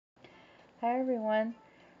Hi everyone,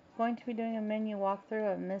 I'm going to be doing a menu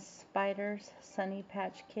walkthrough of Miss Spider's Sunny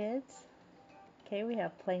Patch Kids. Okay, we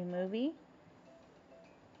have Play Movie,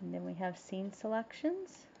 and then we have Scene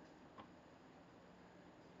Selections.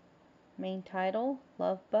 Main title,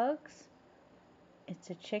 Love Bugs. It's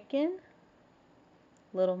a chicken.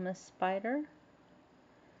 Little Miss Spider.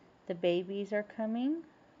 The babies are coming.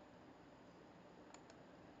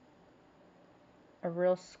 A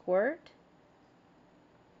real squirt.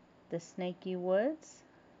 The Snaky Woods.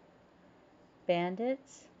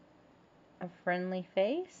 Bandits. A friendly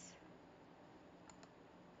face.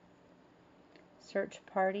 Search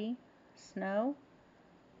Party. Snow.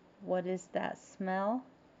 What is that smell?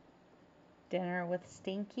 Dinner with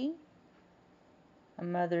Stinky. A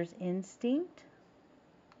Mother's Instinct.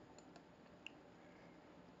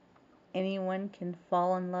 Anyone Can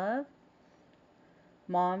Fall in Love.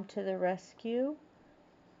 Mom to the Rescue.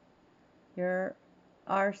 You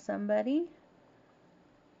Are Somebody.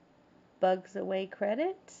 Bugs Away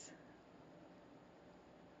Credits.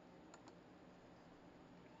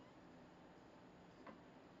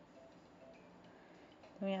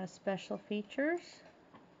 Then we have special features.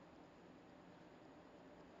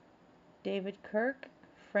 David Kirk,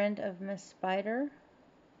 Friend of Miss Spider.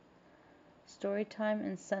 Storytime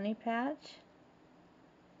in Sunny Patch.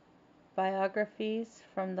 Biographies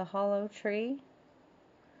from the Hollow Tree.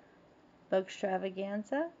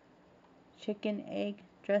 Bugstravaganza. Chicken Egg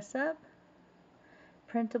Dress Up.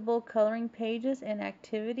 Printable coloring pages and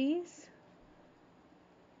activities.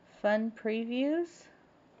 Fun previews.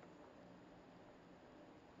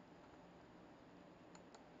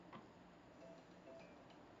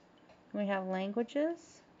 We have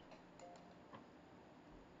languages.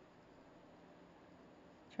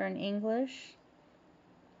 Turn English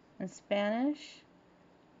and Spanish.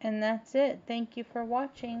 And that's it. Thank you for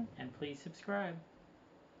watching. And please subscribe.